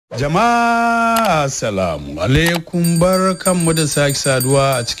Jama'a assalamu alaikum, barkanmu da sake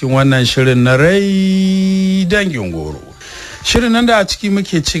saduwa a cikin wannan shirin na Rai Dangin goro. Shirin nan da a ciki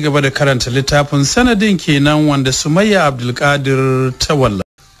muke ci gaba da karanta littafin Sanadin Kenan wanda Sumayya Abdulkadir ta wallafa.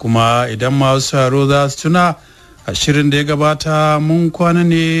 Kuma idan masu haro za su tuna, a shirin da ya gabata mun kwana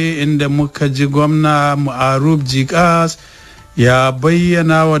ne inda muka ji gwamna Ma'aruf Jikas ya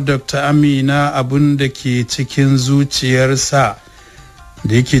bayyana wa Dr. Amina abin da ke cikin zuciyarsa,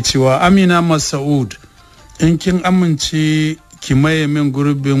 da yake cewa Amina Masa'ud, in kin amince ki maye min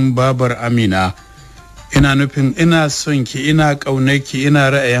gurbin babar Amina, ina nufin ina son ki, ina ƙaunarki, ina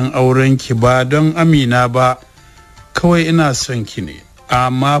ra'ayin auren ki, ba don Amina ba, kawai ina son ki ne,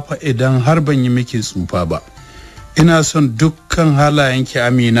 amma fa idan har ban yi miki tsufa ba. Ina son dukkan halayenki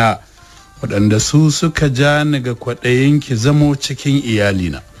Amina, waɗanda su suka ja ni ga kwaɗayin ki zamo cikin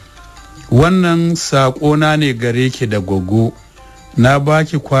iyalina. Wannan saƙona ne gare ki da gwaggo. Na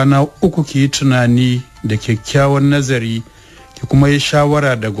baki kwana 3 ki yi tunani da kyakkyawan nazari, ki kuma yi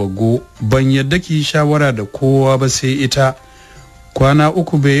shawara da gwaggo. Ban yadda ki yi shawara da kowa ba sai ita. Kwana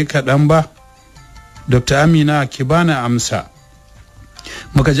 3 bai yi kaɗan ba? Dr. Amina, ki bani amsa.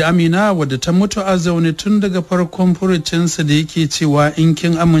 Muka ji Amina wadda ta mutu a zaune tun daga farkon furucinsa da yake cewa in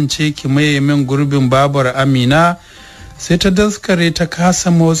kin amince ki maye min gurbin babar Amina, sai ta daskare ta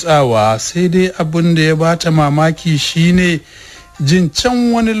kasa motsawa. Sai dai abin da ya bata mamaki shine jin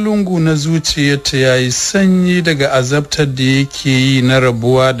can wani lungu na zuciyarta ya yi sanyi daga azabtar da yake yi na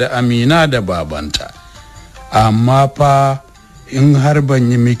rabuwa da Amina da babanta. Amma fa in har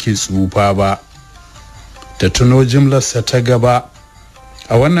ban yi miki tsufa ba. Ta tuno jimlarsa ta gaba.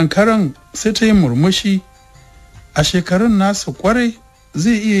 A wannan karan sai ta yi murmushi. A shekarun nasa kwarai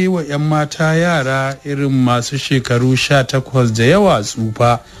zai iya yi wa 'yan mata yara irin masu shekaru 18 da yawa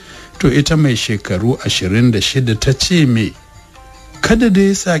tsufa. To ita mai shekaru 26 ta ce me? Kada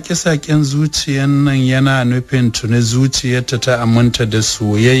dai sake-saken zuciyan nan yana nufin tuni zuciyarta ta aminta da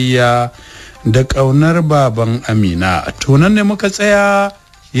soyayya da ƙaunar baban Amina. To nan ne muka tsaya,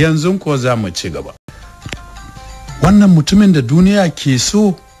 yanzu ko za mu ci gaba. Wannan mutumin da duniya ke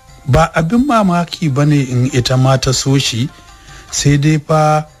so ba abin mamaki ba ne in ita ma ta so shi, sai dai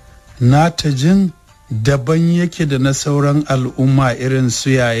fa nata jin daban yake da na sauran al'umma irin su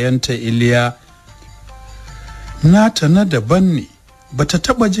yayanta Iliya. Nata na daban ne, bata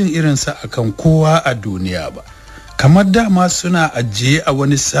taba jin irinsa akan kowa a duniya ba. Kamar dama suna ajiye a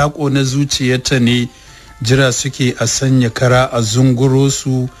wani sako na zuciyarta ne, jira suke a sanya kara a zunguro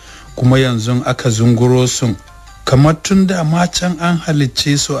su, kuma yanzu aka zunguro su. Kamar tun da can an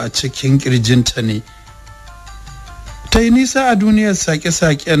halicce su a cikin kirjinta ne. Ta yi nisa a duniyar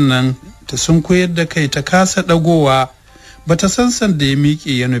sake-saken nan, ta sun koyar da kai, ta kasa dagowa. Bata san sanda ya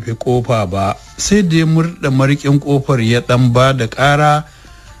miƙe ya nufi ƙofa ba, sai da ya murda mariƙin ƙofar ya ɗan ba da ƙara.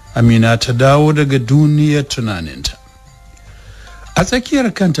 Amina ta dawo daga duniyar tunaninta. A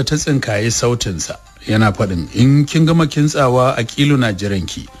tsakiyar kanta ta tsinkaye sautinsa yana faɗin, in kin gama kintsawa a kilo na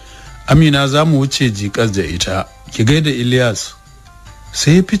jiranki. Amina, za mu wuce jikas da ita, ki gaida Ilyas.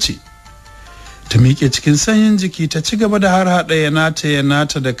 Sai ya fice. Ta miƙe cikin sanyin jiki, ta ci gaba da har haɗa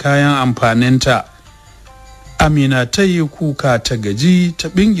yanata da kayan amfaninta. Amina ta yi kuka, ta gaji, ta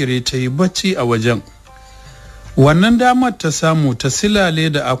bingire, ta yi bacci a wajen. Wannan damar ta samu ta silale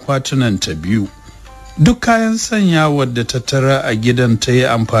da akwatunan ta biyu. Duk kayan sanya wadda ta tara a gidan ta yi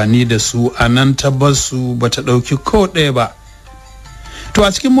amfani da su, a nan ta basu, ba ta ɗauki ko ɗaya ba. To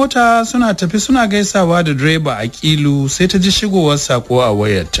a cikin mota suna tafi suna gaisawa da direba a kilu, sai ta ji shigowar sako a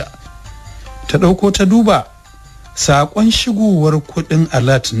wayarta. Ta ɗauko ta duba. Sakon shigowar kuɗin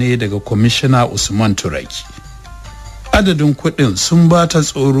alat ne daga kwamishina Usman Turaki. Adadin kuɗin sun ba ta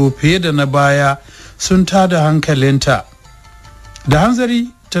tsoro fiye da na baya, sun tada hankalinta. Da hanzari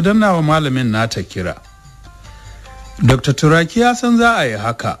ta danna wa malamin nata kira. Dr. Turaki ya san za a yi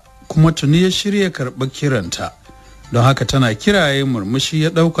haka, kuma tuni ya shirya karɓar kiranta. Don haka tana kiraye murmushi ya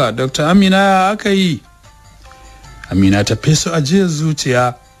ɗauka. Dr. Amina, ya aka yi? Amina ta feso ajiyar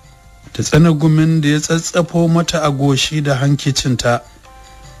zuciya, ta tsana gumin da ya tsatsafo mata a goshi da hankicinta.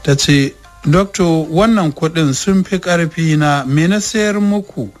 Ta ce, Dokto, wannan kuɗin sun fi ƙarfi na, me na sayar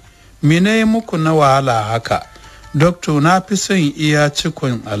muku? Me na yi muku na wahala haka? Dokto, na fi son iya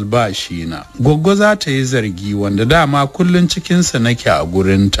cikon albashi na. Goggo za ta yi zargi, wanda dama kullum cikinsa nake a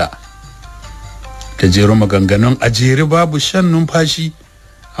gurinta. Ta jero maganganun a jere babu shan numfashi,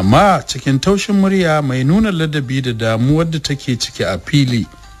 amma cikin taushin murya mai nuna ladabi da damuwar da take ciki a fili.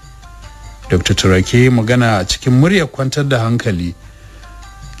 Dr. Turake magana cikin murya kwantar da hankali.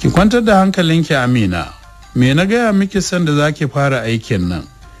 Ki kwantar da hankalinki Amina. Me na gaya miki sanda zaki fara aikin nan?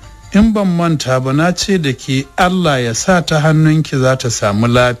 in ban manta ba na ce da ke Allah ya sa ta hannunki za ta samu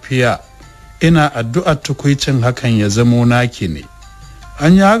lafiya, ina addu'ar tukuicin hakan ya zamo naki ne.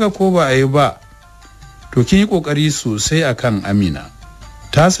 An yi haka ko ba a yi ba? To kin yi ƙoƙari sosai akan Amina,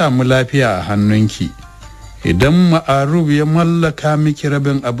 ta samu lafiya a hannunki. Idan Ma'aruf ya mallaka miki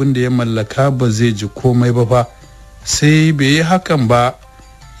rabin abin da ya mallaka ba zai ji komai ba fa, sai bai yi hakan ba,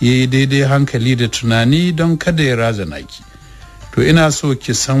 ya yi daidai hankali da tunani don kada ya razana ki. To ina so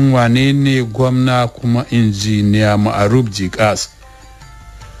ki san wane ne gwamna kuma injiniya Ma'aruf Jikas.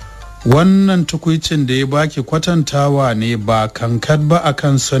 Wannan tukuicin da ya baki kwatantawa ne ba kankat ba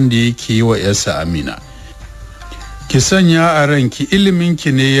akan son da yake yi wa yarsa Amina. Ki sanya a ranki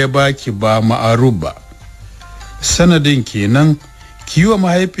iliminki ne ya baki ba Ma'aruf ba. Sanadin kenan, ki yi wa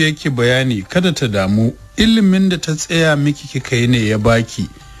mahaifiyarki bayani kada ta damu, ilimin da ta tsaya miki kika yi ne ya baki.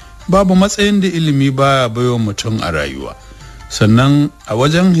 Babu matsayin da ilimi baya baiwa mutum a rayuwa. Sannan a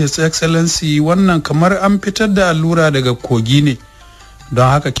wajen His Excellency wannan kamar an fitar da allura daga kogi ne, don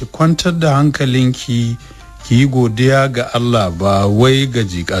haka ki kwantar da hankalinki, ki yi godiya ga Allah ba wai ga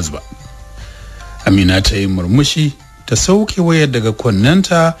jikas ba. Amina ta yi murmushi, ta sauke wayar daga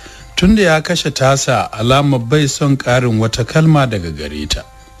kunnenta tunda ya kashe tasa, alama bai son ƙarin wata kalma daga gare ta.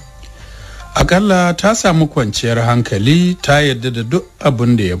 Akalla ta samu kwanciyar hankali, ta yadda da duk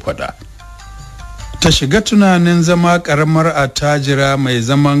abin da ya faɗa. Ta shiga tunanin zama ƙaramar attajira mai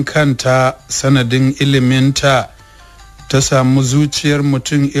zaman kanta sanadin iliminta, ta samu zuciyar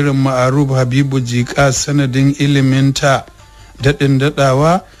mutum irin Ma'aruf Habibu Jika sanadin iliminta, daɗin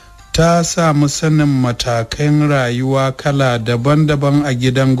daɗawa ta samu sanin matakan rayuwa kala daban-daban a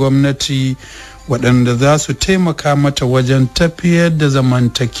gidan gwamnati waɗanda za su taimaka mata wajen tafiyar da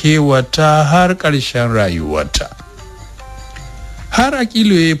zamantakewa ta har ƙarshen rayuwarta. Har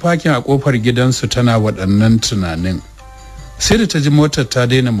Akilu ya yi fakin a ƙofar gidansu tana waɗannan tunanin, sai da ta ji motar ta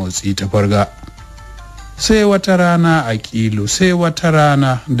daina motsi ta farga. Sai wata rana Akilu, sai wata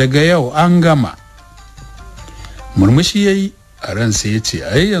rana, daga yau an gama. Murmushi ya yi a ransa ya ce,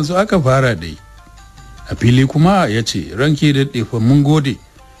 ai yanzu aka fara dai. A fili kuma ya ce, ranki daɗe fa mun gode.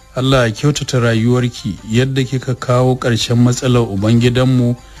 Allah ya kyautata rayuwarki yadda kika kawo ƙarshen matsalar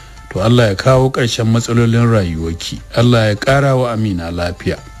ubangidanmu, to Allah ya kawo ƙarshen matsalolin rayuwarki. Allah ya ƙara wa Amina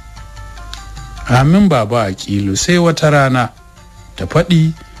lafiya. Amin baba Akilu. Sai wata rana ta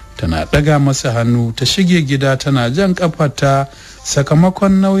faɗi tana ɗaga masa hannu, ta shige gida tana jan ƙafarta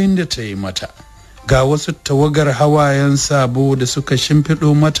sakamakon nauyin da ta yi mata. Ga wasu tawagar hawayen sabo da suka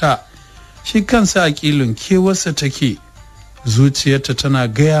shimfiɗo mata, shi kansa Akilun kewarsa take. Zuciyarta tana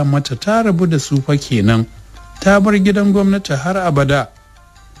gaya mata ta rabu da su fa kenan, ta bar gidan gwamnati har abada.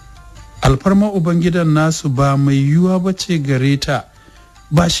 Alfarma ubangidan nasu ba mai yiwuwa ba ce gare ta,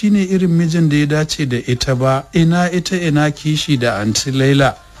 ba shine irin mijin da ya dace da ita ba. Ina ita ina kishi da anti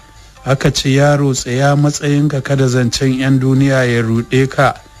Laila. Aka ce yaro tsaya matsayinka, kada zancen 'yan duniya ya ruɗe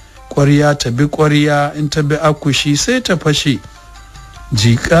ka. Ƙwarya ta bi ƙwarya, in ta bi akushi sai ta fashe.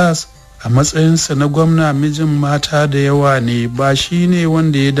 Jikas a matsayinsa na gwamna mijin mata da yawa ne, ba shi ne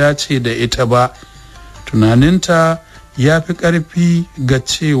wanda ya dace da ita ba. Tunaninta ya fi ƙarfi ga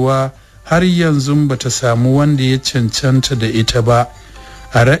cewa har yanzu ba ta samu wanda ya cancanta da ita ba.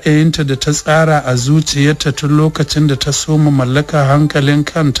 A ra'ayinta da ta tsara a zuciyarta tun lokacin da ta soma mallaka hankalin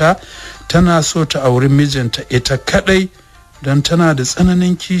kanta, tana so ta auri mijinta ita kadai don tana da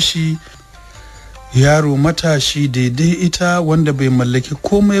tsananin kishi. Yaro matashi daidai ita wanda bai mallaki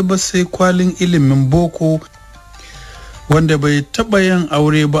komai ba sai kwalin ilimin boko, wanda bai taɓa yin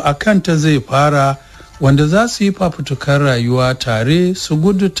aure ba a kanta zai fara, wanda za su yi fafutukar rayuwa tare, su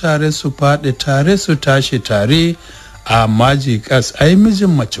gudu tare, su faɗi tare, su tashi tare. Amma Jikas ai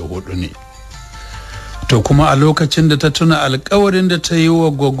mijin mace hudu ne. To kuma a lokacin da ta tuna alkawarin da ta yi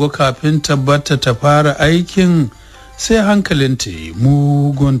wa gwaggo kafin tabbata ta fara aikin, sai hankalinta yi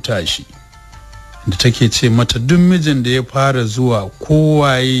mugun tashi, da take ce mata duk mijin da ya fara zuwa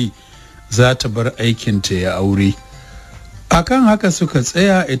kowaye za ta bar aikinta ya aure. Akan haka suka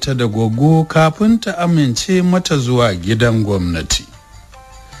tsaya ita da gwaggo kafin ta amince mata zuwa gidan gwamnati.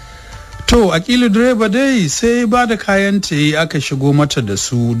 To Akilu direba dai sai ba da kayan ta yi aka shigo mata da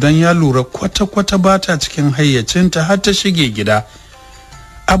su, don ya lura kwata-kwata ba ta cikin hayyacinta har ta shige gida.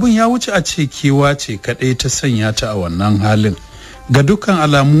 Abin ya wuce a ce kewa ce kaɗai ta sanya ta a wannan halin. Ga dukkan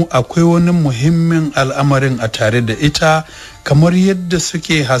alamu akwai wani muhimmin al'amarin a tare da ita, kamar yadda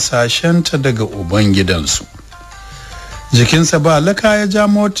suke hasashenta daga ubangidansu. Jikinsa ba laka ya ja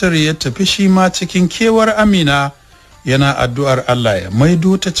motar ya tafi shi ma cikin kewar Amina, yana addu'ar Allah ya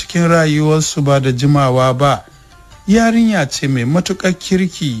maido ta cikin rayuwarsu ba da jimawa ba. Yarinya ce mai matuƙar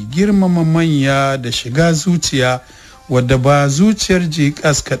kirki, girmama manya da shiga zuciya, wadda ba zuciyar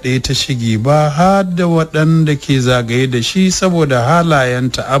jikas kaɗai ta shige ba har da waɗanda ke zagaye da shi saboda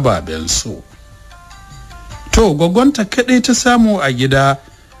halayenta ababen so. To gwaggonta kaɗai ta samu a gida,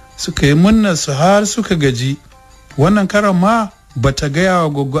 suka yi munna su har suka gaji. Wannan karan ma bata gaya wa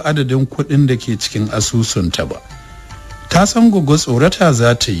gwaggo adadin kuɗin da ke cikin asusunta ba. Ta san gwaggo tsorata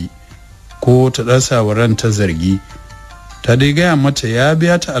za ta yi ko ta ɗasa wa ranta zargi. Ta dai gaya mata ya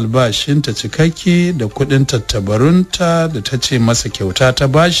biya ta albashinta cikakke da kuɗin tattabarunta da ta ce masa kyauta ta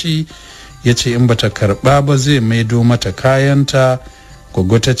bashi, ya ce in bata karɓa ba zai maido mata kayanta.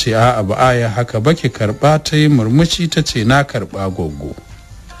 Gwaggo ta ce a'a ba aya haka ba, ki karɓa. Ta yi murmushi ta ce na karɓa gwaggo.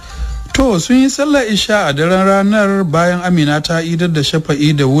 To sun yi sallar isha a daren ranar. Bayan Amina ta idar da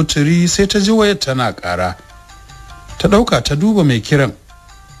shafa'i da wuturi sai ta ji wayar tana ƙara. Ta ɗauka ta duba mai kiran.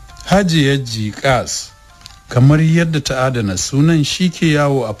 Hajiya Jikas, kamar yadda ta adana sunan shi ke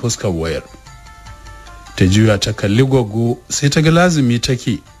yawo a fuskar wayar. Ta juya ta kalli gwaggo sai ta ga lazumi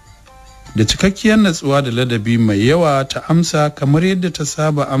take. Da cikakkiyar natsuwa da ladabi mai yawa ta amsa kamar yadda ta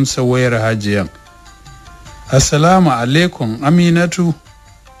saba amsa wayar hajiyan. Assalamu alaikum Aminatu.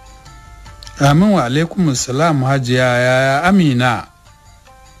 Amin wa alaikum salam hajiya, yaya Amina?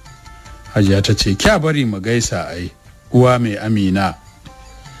 Hajiya ta ce kya bari mu gaisa ai, uwa mai Amina.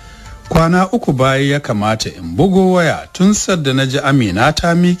 Kwana uku baya ya kamata in bugo waya tun sadda na ji Amina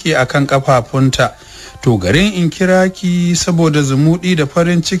ta miƙe akan kafafunta. To garin in kira ki saboda zumuɗi da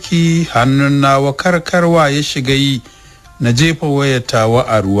farin ciki, hannun nawa karkarwa ya shiga yi, na jefa wayar tawa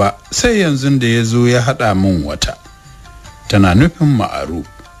a ruwa, sai yanzu da ya zo ya haɗa min wata. Tana nufin Ma'aru.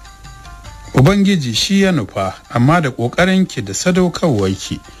 Ubangiji shi ya nufa, amma da ƙoƙarinki da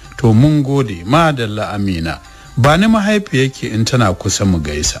sadaukarwarki, to mun gode madalla Amina. Ba ni mahaifiyarki in tana kusa mu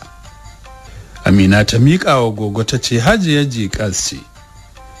gaisa. Amina ta miƙa wa gogo ta ce Hajiya Jikas ce.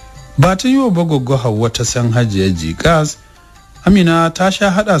 Ba ta yi wa ba gogo Hauwa ta san Hajiya Jikas. Amina ta sha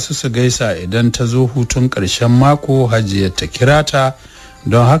haɗa su gaisa idan ta zo hutun ƙarshen mako. Hajiya ta kira ta,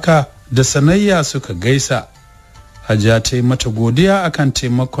 don haka da sanayya suka gaisa. Hajiya ta yi mata godiya akan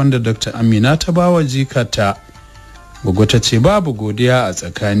taimakon da Dr. Amina ta ba wa jikata. Gogo ta ce babu godiya a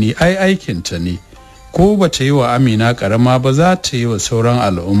tsakani, ai aikinta ne. Ko ba ta yi wa Amina karama ba za ta yi wa sauran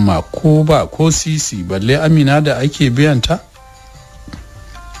al'umma, ko ba ko sisi, balle Amina da ake biyanta.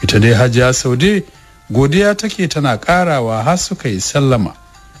 Ita dai Hajiya Saude godiya take tana karawa har suka yi sallama.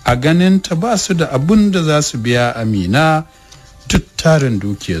 A ganin ta ba su da abun da za su biya Amina duk tarin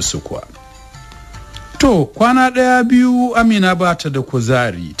dukiyarsu kuwa. To kwana ɗaya biyu Amina ba ta da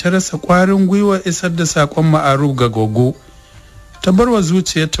kuzari, ta rasa ƙwarin gwiwa isar da saƙon Ma'aru ga gogo. Ta bar wa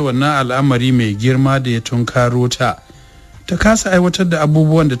zuciyarta wannan al'amari mai girma da ya tunkaro ta. Ta kasa aiwatar da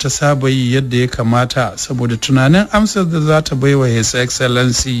abubuwan da ta saba yi yadda ya kamata saboda tunanin amsar da za ta baiwa His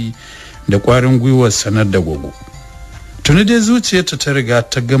Excellency da ƙwarin gwiwar sanar da gogo. Tuni dai zuciyarta ta riga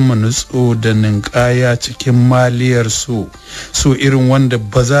ta gama nutso da ninkaya cikin maliyar so irin wanda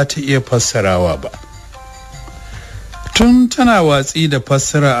ba za ta iya fassarawa ba. Tun tana watsi da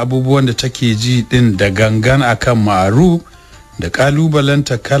fassara abubuwan da take ji din da gangan akan Ma'aru, da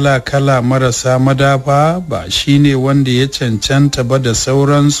kalubalanta kala-kala marasa madafa, ba shine wanda ya cancanta ba da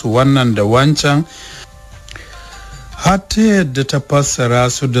sauransu wannan da wancan, hatta yadda ta fassara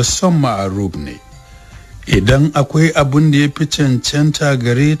su da son Ma'aruf ne. Idan akwai abun da ya fi cancanta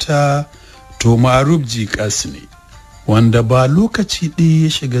gare ta, to Ma'aruf Jikas ne, wanda ba lokaci ɗaya ya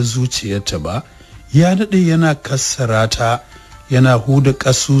shiga zuciyarta ba, ya daɗe yana kassara ta, yana huda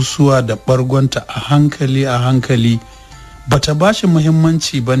ƙasusuwa da ɓargonta a hankali. Bata bashi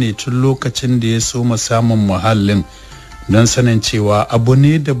muhimmanci bane tun lokacin da ya soma samun muhallin, don sanin cewa abu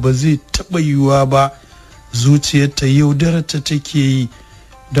ne da ba zai taɓa yiwuwa ba. Zuciyarta yaudararta take yi,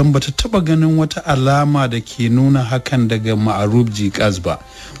 don bata taɓa ganin wata alama da ke nuna hakan daga Ma'aruf Jikas ba,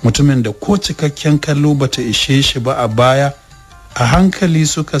 mutumin da ko cikakken kallo bata ishe shi ba a baya. A hankali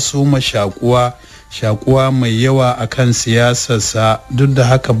suka soma shakuwa mai yawa akan siyasarsa, duk da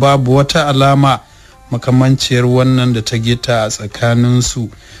haka babu wata alama makamanciyar wannan da ta gita a tsakaninsu.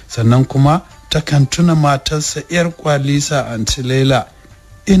 Sannan kuma takan tuna matarsa 'yar kwalisa Anti Laila.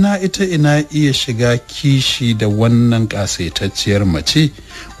 ina iya shiga kishi da wannan kasaitacciyar mace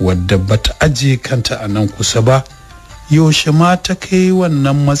wadda bata aje kanta a nan kusa ba. Yaushe ma ta kai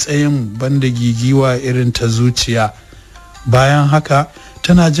wannan matsayin banda gigiwa irin ta zuciya. Bayan haka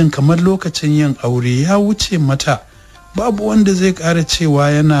tana jin kamar lokacin yin aure ya wuce mata, babu wanda zai ƙara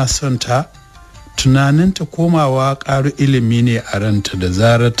cewa yana son ta. Tunaninta komawa ƙaru ilimi ne a ranta da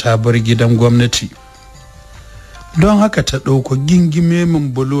zarar ta bar gidan gwamnati. Don haka ta ɗauko gingime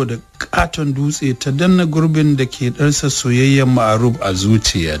min bulo da ƙaton dutse ta danna gurbin da ke ɗarsa soyayyen Ma'aruf a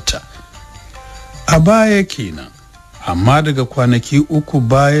zuciyarta. A baya kenan amma daga kwanaki 3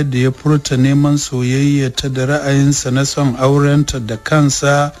 baya da ya furta neman soyayya ta da ra'ayinsa na son aurenta da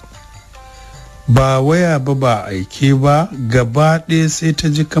kansa, ba waya ba aike ba, gaba ɗaya sai ta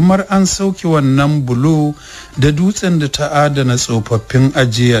ji kamar an sauke wannan bulo da dutsen da ta adana tsofaffin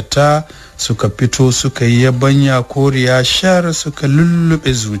ajiyata suka fito suka yi yabanya koriya shar suka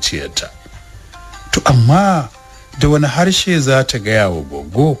lullube zuciyarta. To amma da wani harshe za ta gaya wa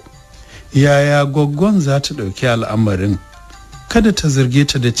goggo? Yaya goggon za ta ɗauki al'amarin? Kada ta zarge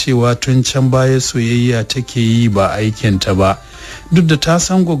ta da cewa tun can baya soyayya take yi ba aikinta ba, duk da ta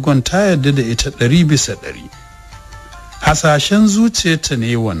san goggon ta yarda da ita 100%. Hasashen zuciyarta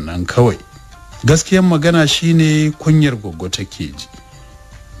ne wannan kawai. Gaskiyar magana shine kunyar goggo take ji.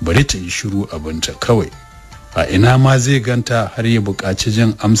 Bari ta yi shiru abinta kawai. A ina ma zai ganta har ya buƙaci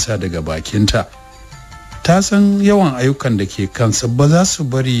jin amsa daga bakinta. Ta san yawan ayyukan da ke kansa ba za su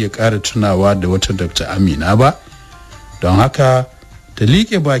bari ya ƙara tunawa da wata Dr. Amina ba, don haka ta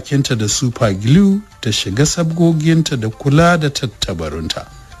liƙe bakinta da super glue ta shiga sabgoginta da kula da tattabarunta.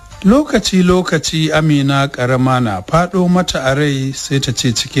 Lokaci-lokaci Amina ƙarama na faɗo mata a rai sai ta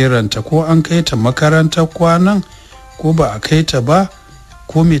ce cikin ranta ko an kai ta makarantar kwanan ko ba a kai ta ba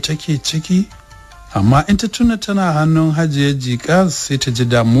ko me take ciki. Amma in ta tuna tana hannun Hajiya Jika sai ta ji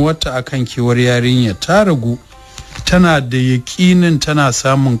damuwarta akan kewar yarinya ta ragu, tana da yaƙinin tana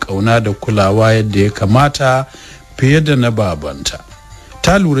samun ƙauna da kulawa yadda ya kamata fiye da na babanta.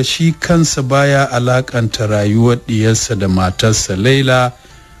 Ta lura shi kansa baya alakanta rayuwar diyarsa da matarsa Laila,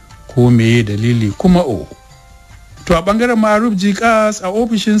 ko meye dalili kuma oho. To a bangaren Ma'aruf Jikas a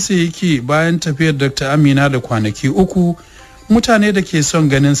ofishinsa yake bayan tafiyar Dr. Amina da kwanaki 3, mutane da ke son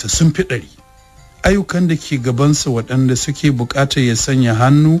ganinsa sun fi 100. Ayyukan da ke gabansa waɗanda suke buƙatar ya sanya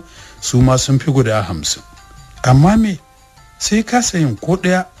hannu su ma sun fi guda 50. Amma me sai kasa yin ko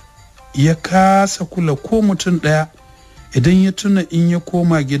ɗaya, ya kasa kula ko mutum ɗaya. Idan ya tuna in ya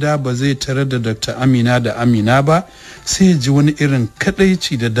koma gida ba zai tare da Dr. Amina da Amina ba, sai ya ji wani irin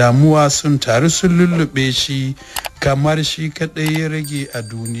kadaici da damuwa sun taru sun lullube shi kamar shi kadai ya rage a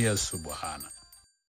duniyar subhana.